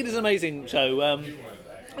is an amazing show.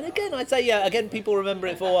 And again, I'd say, people remember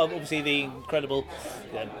it for obviously the incredible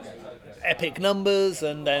epic numbers,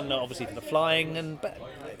 and then obviously for the flying, but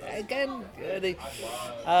again,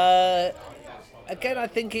 I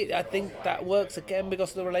think that works again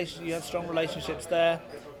because of the relation. You have strong relationships there,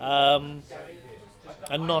 and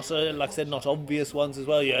not like I said, not obvious ones as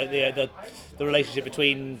well. The relationship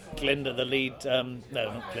between Glinda, the lead. No,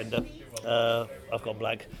 not Glinda. I've gone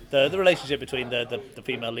blank. The relationship between the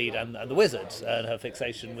female lead and the wizard, and her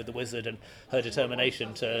fixation with the wizard, and her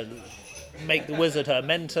determination to make the wizard her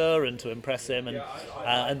mentor and to impress him,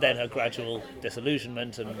 and then her gradual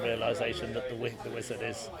disillusionment and realization that the wizard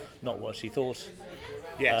is not what she thought.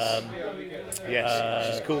 Yes.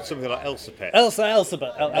 She's called something like Elsabet.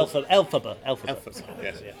 Elphaba.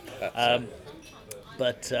 Yes.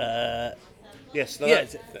 Yeah. Yes, no,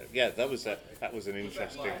 Yeah. that was an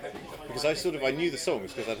interesting, because I knew the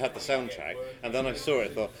songs because I'd had the soundtrack, and then I saw it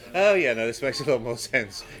and thought, oh yeah, no, this makes a lot more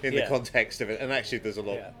sense in the Yeah. context of it, and actually there's a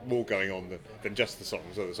lot Yeah. more going on than just the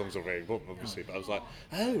songs. So the songs are very important, obviously, but I was like,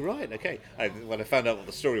 oh right, okay. And when I found out what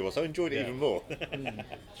the story was, I enjoyed it even more.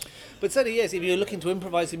 But certainly, yes, if you're looking to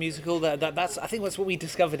improvise a musical, that's I think that's what we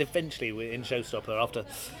discovered eventually in Showstopper after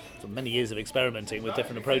sort of many years of experimenting with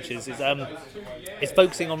different approaches. Is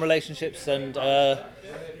focusing on relationships and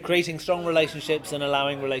creating strong relationships and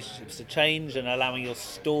allowing relationships to change and allowing your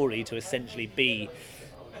story to essentially be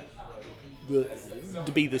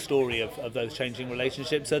the story of those changing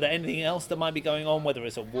relationships, so that anything else that might be going on, whether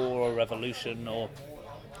it's a war or revolution or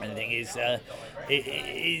anything, is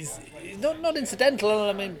not incidental.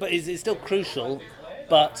 I mean, but is still crucial.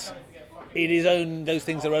 But those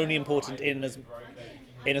things are only important in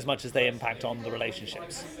as much as they impact on the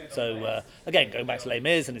relationships. So again, going back to Les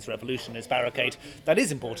Mis and its revolution, its barricade, that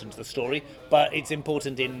is important to the story, but it's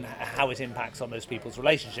important in how it impacts on those people's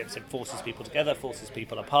relationships. It forces people together, forces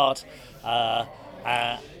people apart,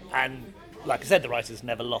 and like I said, the writers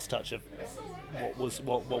never lost touch of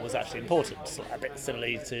what was actually important. So a bit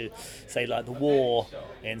similarly to, say, like the war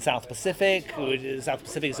in South Pacific. South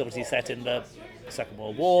Pacific is obviously set in the Second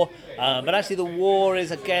World War, but actually the war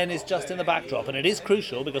is just in the backdrop, and it is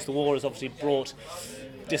crucial because the war has obviously brought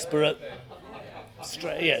disparate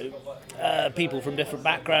people from different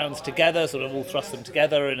backgrounds together, sort of all thrust them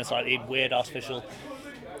together in a slightly weird artificial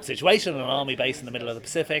situation, an army base in the middle of the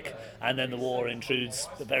Pacific, and then the war intrudes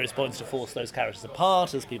at various points to force those characters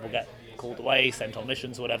apart as people get called away, sent on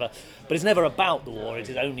missions or whatever. But it's never about the war, it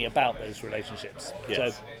is only about those relationships. Yes.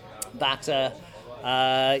 So that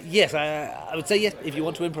yes, I would say yes, if you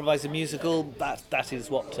want to improvise a musical, that is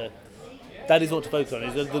what to focus on,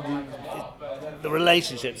 is the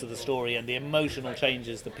relationships of the story and the emotional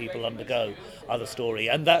changes that people undergo are the story,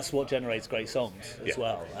 and that's what generates great songs as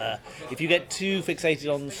well. If you get too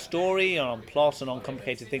fixated on story, on plot, and on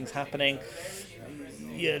complicated things happening,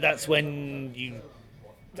 that's when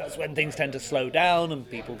things tend to slow down and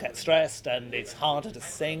people get stressed, and it's harder to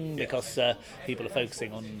sing because people are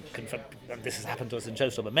focusing on and this has happened to us in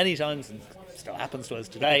Showstopper many times and still happens to us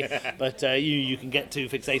today. But you can get too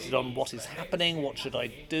fixated on what is happening, what should I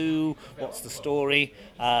do, what's the story,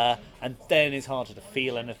 and then it's harder to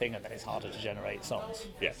feel anything, and then it's harder to generate songs.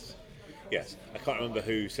 Yes. I can't remember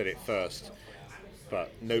who said it first,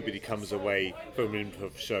 but nobody comes away from an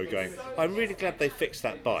improv show going, I'm really glad they fixed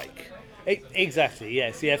that bike. Exactly.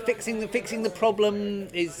 Yes. Yeah. Fixing the problem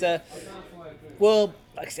is well,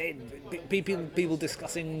 like I said, people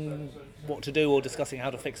discussing what to do or discussing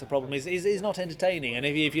how to fix a problem is not entertaining. And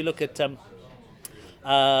if you look at if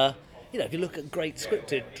you look at great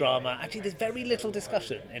scripted drama, actually there's very little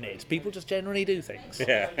discussion in it. People just generally do things.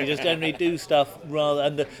 Yeah. You just generally do stuff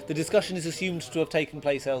and the discussion is assumed to have taken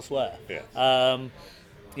place elsewhere. Yeah.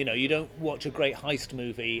 You don't watch a great heist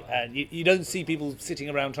movie and you don't see people sitting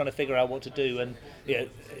around trying to figure out what to do, and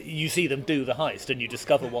you see them do the heist and you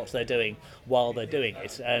discover what they're doing while they're doing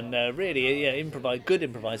it. And really, good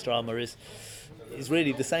improvised drama is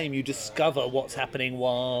really the same. You discover what's happening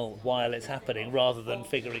while it's happening, rather than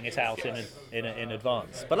figuring it out in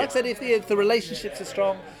advance. But like I said, if the relationships are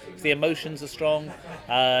strong, if the emotions are strong,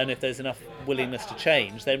 and if there's enough willingness to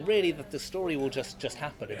change, then really the story will just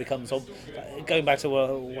happen. It becomes going back to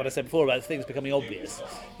what I said before about things becoming obvious.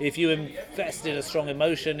 If you invest in a strong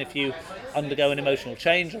emotion, if you undergo an emotional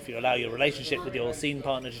change, or if you allow your relationship with your scene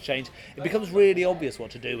partner to change, it becomes really obvious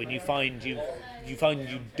what to do, and you find you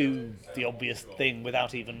do the obvious thing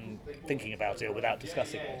without even thinking about it or without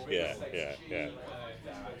discussing it. Yeah.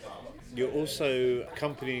 You're also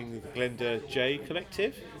accompanying the Glenda J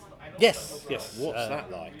Collective? Yes. What's that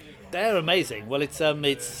like? They're amazing. Well, it's two of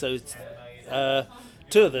the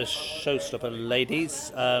Showstopper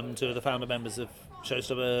ladies, two of the founder members of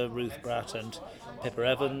Showstopper, Ruth Bratt and Pippa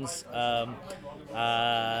Evans,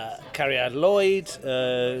 Carrie Ann Lloyd,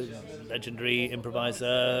 legendary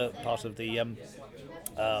improviser, part of the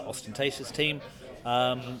Ostentatious team,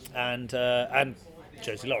 and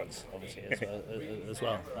Josie Lawrence, obviously, as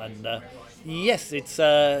well. And yes, it's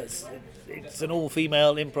an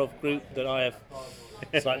all-female improv group that I have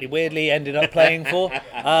slightly weirdly ended up playing for.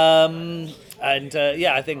 I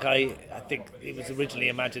think it was originally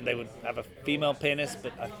imagined they would have a female pianist,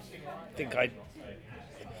 but I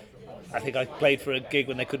think I played for a gig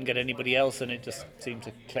when they couldn't get anybody else, and it just seemed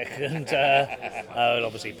to click. And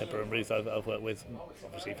obviously Pippa and Ruth I've worked with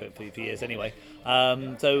obviously for years anyway.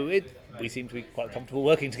 We seem to be quite comfortable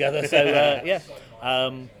working together. So yes,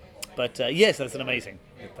 that's an amazing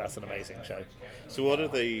show. So what are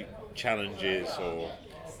the challenges or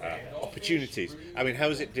opportunities. I mean, how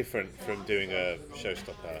is it different from doing a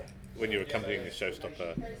showstopper when you're accompanying a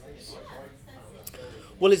showstopper?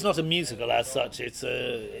 Well, it's not a musical as such. It's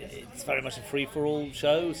very much a free for all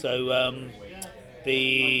show. So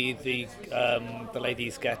the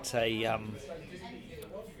ladies get a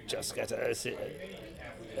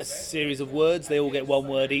series of words. They all get one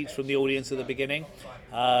word each from the audience at the beginning.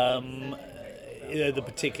 The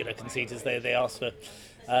particular conceit is they ask for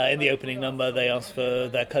in the opening number they ask for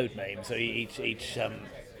their code name. So each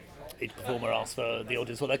performer asks for the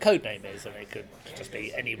audience what their code name is, and it could just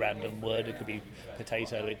be any random word. It could be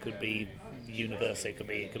potato, it could be universe, it could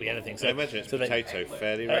be anything. So I imagine it's potato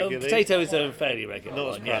fairly regularly. Potato is a fairly regular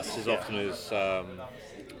Not one, as often as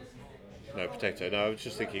potato. No, I was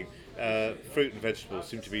just thinking fruit and vegetables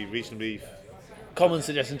seem to be reasonably common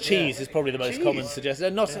suggestion. Cheese is probably the most common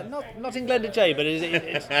suggestion. Not in Glenda J, but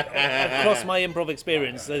it's across my improv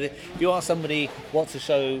experience. So if you ask somebody what's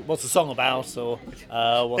the song about, or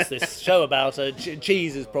what's this show about,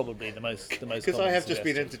 cheese is probably the most. Because I have just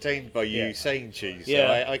been entertained by you saying cheese. So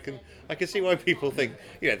I can see why people think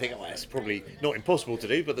well, it's probably not impossible to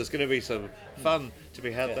do, but there's going to be some fun to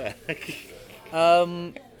be had there.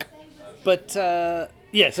 So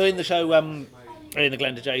in the show. In the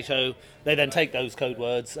Glenda J show, they then take those code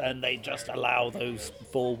words and they just allow those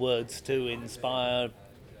 4 words to inspire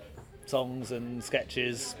songs and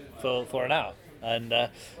sketches for an hour, and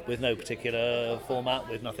with no particular format,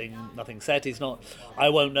 with nothing set. It's not. I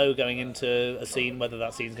won't know going into a scene whether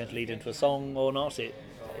that scene's going to lead into a song or not. It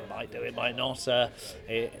might do. It might not.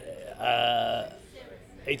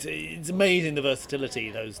 It's amazing the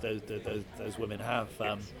versatility those women have.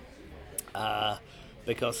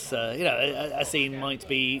 Because a scene might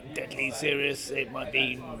be deadly serious, it might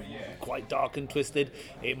be quite dark and twisted,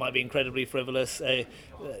 it might be incredibly frivolous, it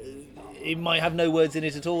might have no words in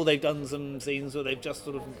it at all. They've done some scenes where they've just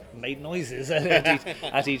sort of made noises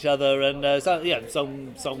at each other, and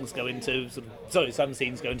some songs go into some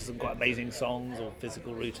scenes go into some quite amazing songs or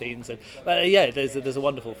physical routines, and there's a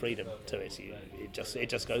wonderful freedom to it. It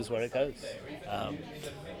just goes where it goes,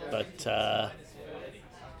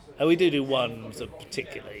 we do one sort of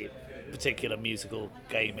particular musical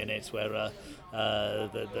game in it where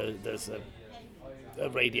there's a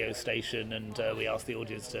radio station, and we ask the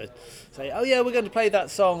audience to say, "Oh yeah, we're going to play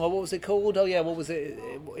that song," or "What was it called?" "Oh yeah, what was it?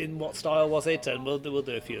 In what style was it?" And we'll do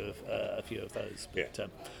a few of those.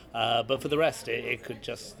 But for the rest, it could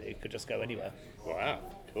just go anywhere. Wow,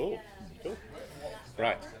 cool.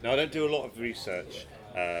 Right, now I don't do a lot of research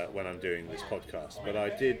when I'm doing this podcast, but I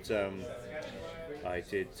did do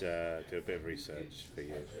a bit of research for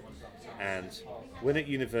you. And when at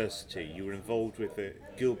university, you were involved with the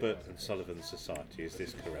Gilbert and Sullivan Society. Is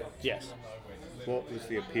this correct? Yes. What was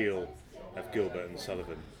the appeal of Gilbert and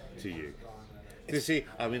Sullivan to you? You see,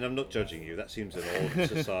 I mean, I'm not judging you. That seems an odd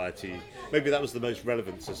society. Maybe that was the most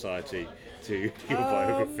relevant society to your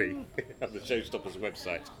biography on the Showstoppers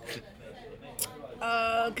website.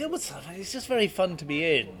 Gilbert Sullivan, it's just very fun to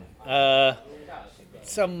be in.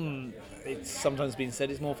 It's sometimes been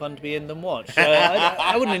said it's more fun to be in than watch.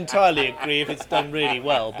 I wouldn't entirely agree if it's done really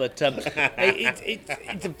well, but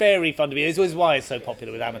it's very fun to be in. It's always why it's so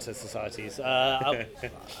popular with amateur societies. I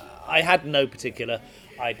had no particular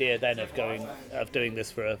idea then of doing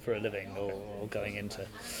this for a living or going into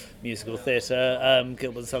musical theatre.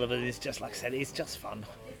 Gilbert Sullivan is just, like I said, it's just fun.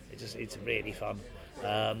 It's really fun,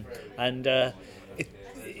 and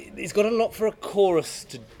it's got a lot for a chorus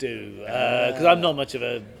to do, because I'm not much of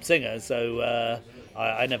a singer, so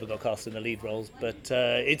I never got cast in the lead roles, but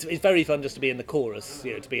it's very fun just to be in the chorus,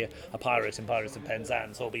 to be a pirate in Pirates of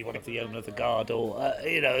Penzance, or be one of the Yeomen of the Guard, or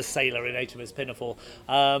a sailor in HMS Pinafore.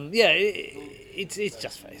 It's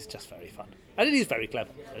just very fun, and it is very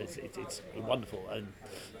clever. It's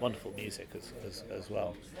wonderful music as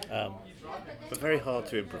well, but very hard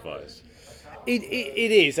to improvise. It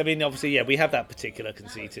is. I mean, obviously, we have that particular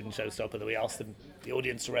conceit in Showstopper that we ask the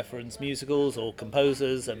audience to reference musicals or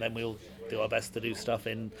composers, and then we'll do our best to do stuff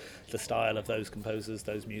in the style of those composers,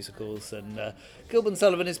 those musicals. And Gilbert and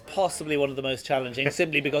Sullivan is possibly one of the most challenging,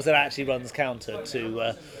 simply because it actually runs counter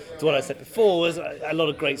to what I said before. Was a lot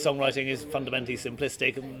of great songwriting is fundamentally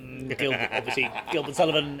simplistic. Gilbert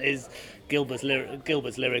Sullivan is Gilbert's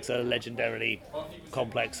lyrics are legendarily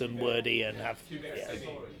complex and wordy and have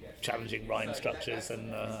challenging rhyme structures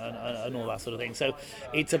and all that sort of thing. So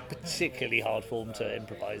it's a particularly hard form to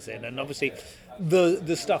improvise in, and obviously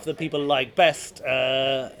the stuff that people like best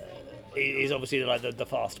is obviously like the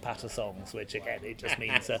fast patter songs, which again it just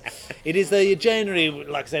means it is generally,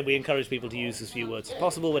 like I said, we encourage people to use as few words as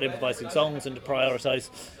possible when improvising songs and to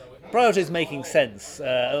prioritise prioritize making sense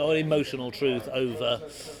or emotional truth over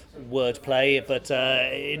wordplay, but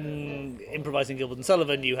in improvising Gilbert and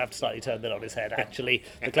Sullivan, you have to slightly turn that on its head. Actually,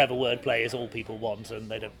 the clever wordplay is all people want,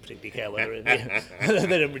 and they don't particularly care whether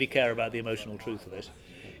they don't really care about the emotional truth of it.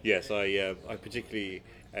 Yes, I particularly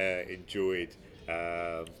enjoyed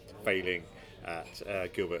failing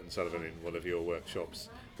at Gilbert and Sullivan in one of your workshops,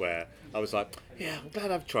 where I was like, yeah, I'm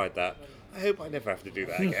glad I've tried that. I hope I never have to do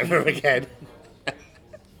that ever again.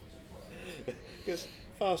 Because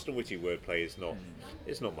fast and witty wordplay is not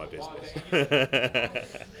my business.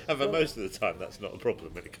 And for most of the time, that's not a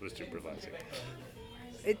problem when it comes to improvising.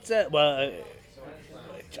 It's it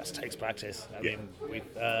just takes practice. I mean,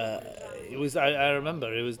 it was. I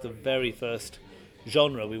remember it was the very first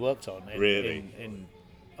genre we worked on. In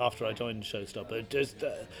after I joined Showstopper, just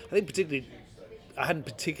I think particularly, I hadn't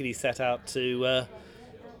particularly set out to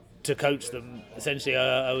coach them. Essentially,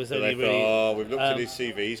 I was only really. Oh, we've looked at his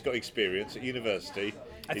CV. He's got experience at university.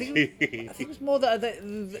 I think it was more that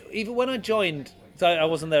even when I joined, so I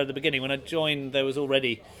wasn't there at the beginning. When I joined, there was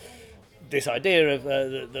already this idea of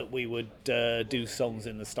that we would do songs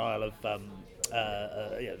in the style of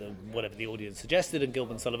whatever the audience suggested, and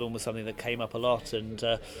Gilbert and Sullivan was something that came up a lot. And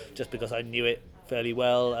just because I knew it fairly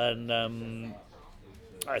well, and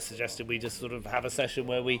I suggested we just sort of have a session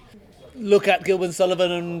where we look at Gilbert and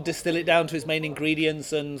Sullivan and distill it down to its main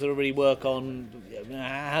ingredients, and sort of really work on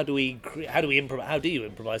how do you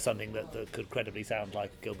improvise something that could credibly sound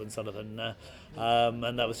like Gilbert and Sullivan,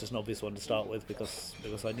 and that was just an obvious one to start with because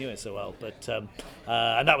I knew it so well. But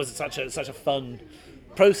and that was such a fun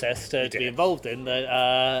process to be involved in.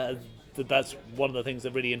 That's one of the things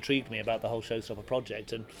that really intrigued me about the whole Showstopper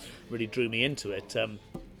project and really drew me into it.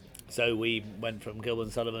 So we went from Gilbert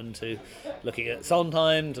and Sullivan to looking at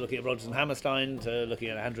Sondheim, to looking at Rodgers and Hammerstein, to looking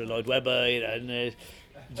at Andrew Lloyd Webber, and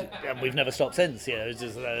we've never stopped since. It's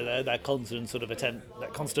just that constant sort of attempt,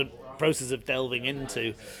 that constant process of delving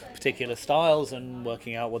into particular styles and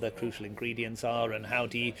working out what their crucial ingredients are, and how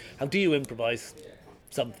do you improvise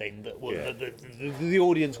something that the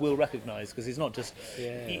audience will recognise, because it's not just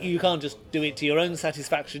you can't just do it to your own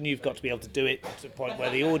satisfaction. You've got to be able to do it to the point where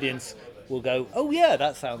the audience will go, oh yeah,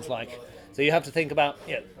 that sounds like. So you have to think about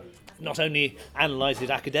not only analyse it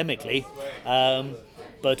academically,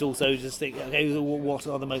 but also just think, okay,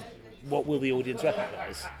 what will the audience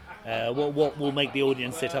recognise? What will make the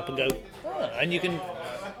audience sit up and go, and you can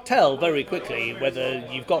tell very quickly whether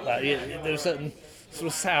you've got that. There are certain sort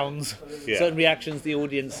of sounds, certain reactions the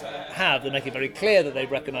audience have that make it very clear that they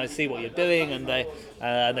see what you're doing, and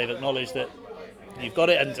they've acknowledged that you've got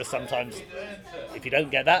it. And just sometimes, if you don't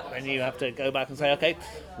get that, then you have to go back and say, okay,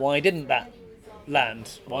 why didn't that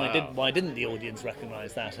land? Why didn't the audience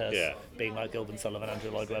recognise that as being like Gilbert and Sullivan,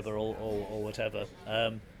 Andrew Lloyd Webber, or whatever?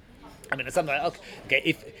 I mean, it's something like,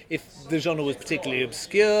 okay, if the genre was particularly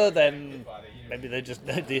obscure, then maybe they just.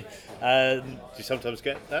 Do you sometimes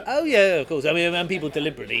get that? Oh yeah, of course. I mean, and people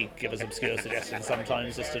deliberately give us obscure suggestions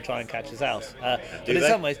sometimes just to try and catch us out. But in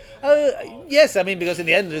some ways, yes. I mean, because in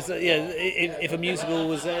the end, if a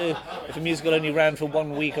musical only ran for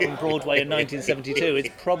 1 week on Broadway in 1972, it's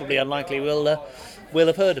probably unlikely we'll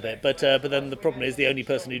have heard of it. But then the problem is the only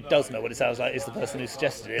person who does know what it sounds like is the person who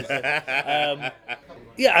suggested it.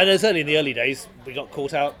 And certainly in the early days, we got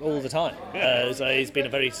caught out all the time. So it's been a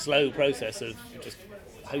very slow process of just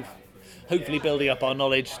hopefully building up our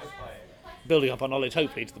knowledge,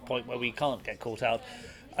 hopefully to the point where we can't get caught out.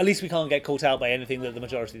 At least we can't get caught out by anything that the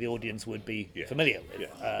majority of the audience would be familiar with.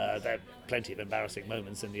 There are plenty of embarrassing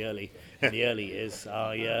moments in the early years.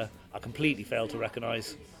 I completely failed to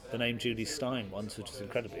recognise the name Judy Stein once, which is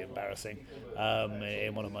incredibly embarrassing,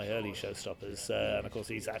 in one of my early Showstoppers. And of course,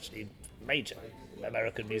 he's actually a major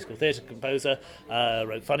American musical theatre composer,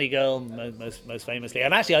 wrote Funny Girl most famously,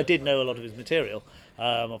 and actually I did know a lot of his material.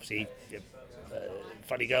 Obviously,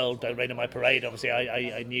 Funny Girl, Don't Rain on My Parade, obviously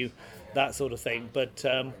I knew that sort of thing, but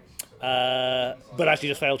actually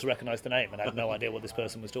just failed to recognise the name and had no idea what this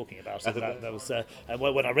person was talking about. So that was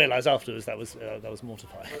when I realised afterwards, that was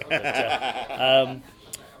mortifying.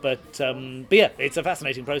 But yeah, it's a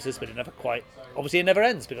fascinating process, but it never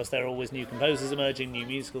ends, because there are always new composers emerging, new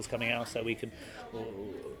musicals coming out, so we're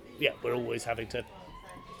always having to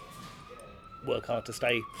work hard to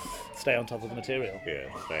stay on top of the material. Yeah,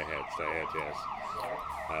 stay ahead, yes.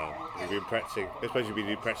 You've been practicing, I suppose you've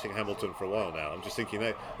been practicing Hamilton for a while now. I'm just thinking,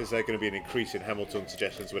 is there going to be an increase in Hamilton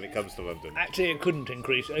suggestions when it comes to London? Actually, it couldn't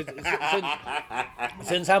increase.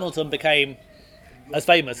 Since Hamilton became as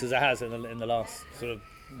famous as it has in the last sort of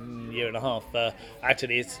year and a half.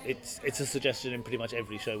 Actually, it's a suggestion in pretty much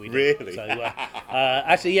every show we do. Really? So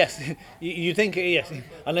actually, yes. You think yes?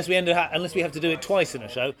 Unless we have to do it twice in a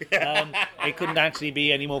show, it couldn't actually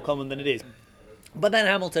be any more common than it is. But then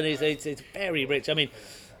Hamilton it's very rich. I mean,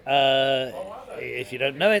 if you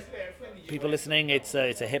don't know it, people listening, it's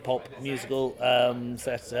a hip hop musical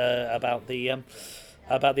set about the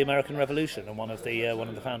American Revolution and one of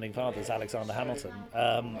the founding fathers, Alexander Hamilton,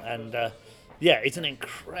 it's an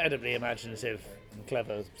incredibly imaginative and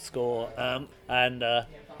clever score, and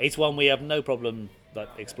it's one we have no problem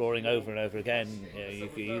exploring over and over again.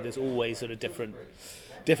 There's always sort of different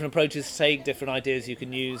approaches to take, different ideas you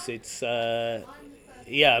can use. It's I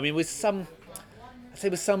mean, with some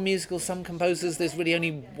musicals, some composers, there's really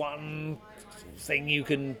only one thing you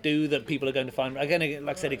can do that people are going to find. Again,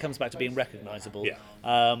 like I said, it comes back to being recognisable. Yeah.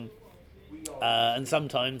 And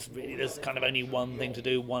sometimes really there's kind of only one thing to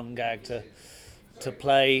do, one gag to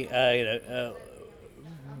play.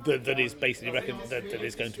 That is basically that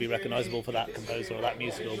is going to be recognisable for that composer or that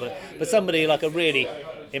musical. But somebody like a really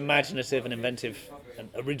imaginative and inventive and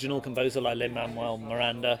original composer like Lin-Manuel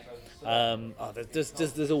Miranda.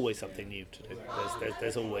 There's always something new to do.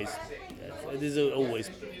 There's always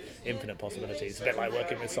infinite possibilities. A bit like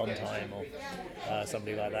working with Sondheim or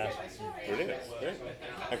somebody like that. Brilliant.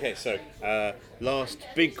 Okay, so last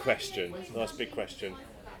big question.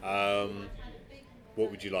 What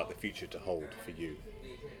would you like the future to hold for you?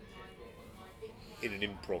 In an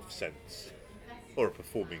improv sense or a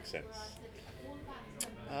performing sense?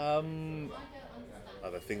 Are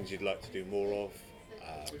there things you'd like to do more of?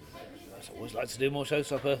 I'd always like to do more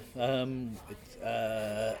Showstopper.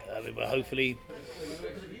 Hopefully,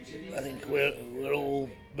 I think we're all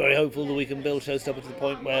very hopeful that we can build Showstopper to the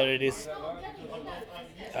point where it is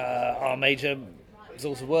our major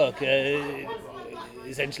source of work.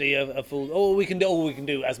 Essentially, a full. Or we can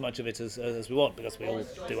do as much of it as we want, because we all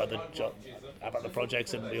do have other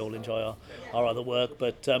projects and we all enjoy our other work.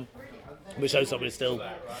 But Showstopper is still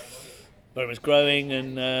very much growing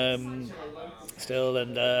and I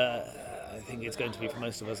think it's going to be for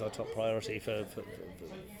most of us our top priority for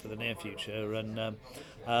the near future. And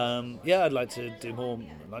I'd like to do more.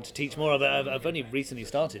 I'd like to teach more. I've only recently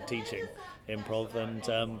started teaching improv, and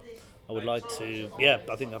I would like to.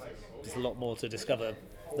 I think there's a lot more to discover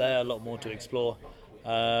there, a lot more to explore.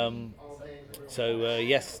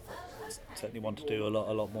 Yes, certainly want to do a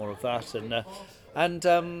lot more of that, and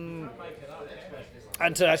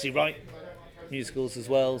to actually write musicals as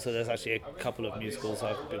well. So there's actually a couple of musicals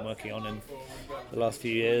I've been working on in the last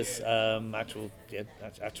few years, actual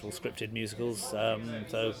scripted musicals.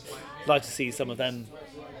 So I'd like to see some of them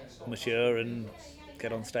mature and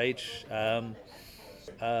get on stage.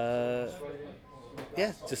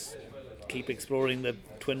 Just keep exploring the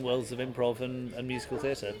twin worlds of improv and musical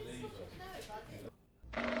theatre.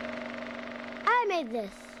 I made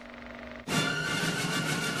this.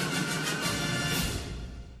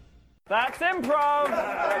 That's improv!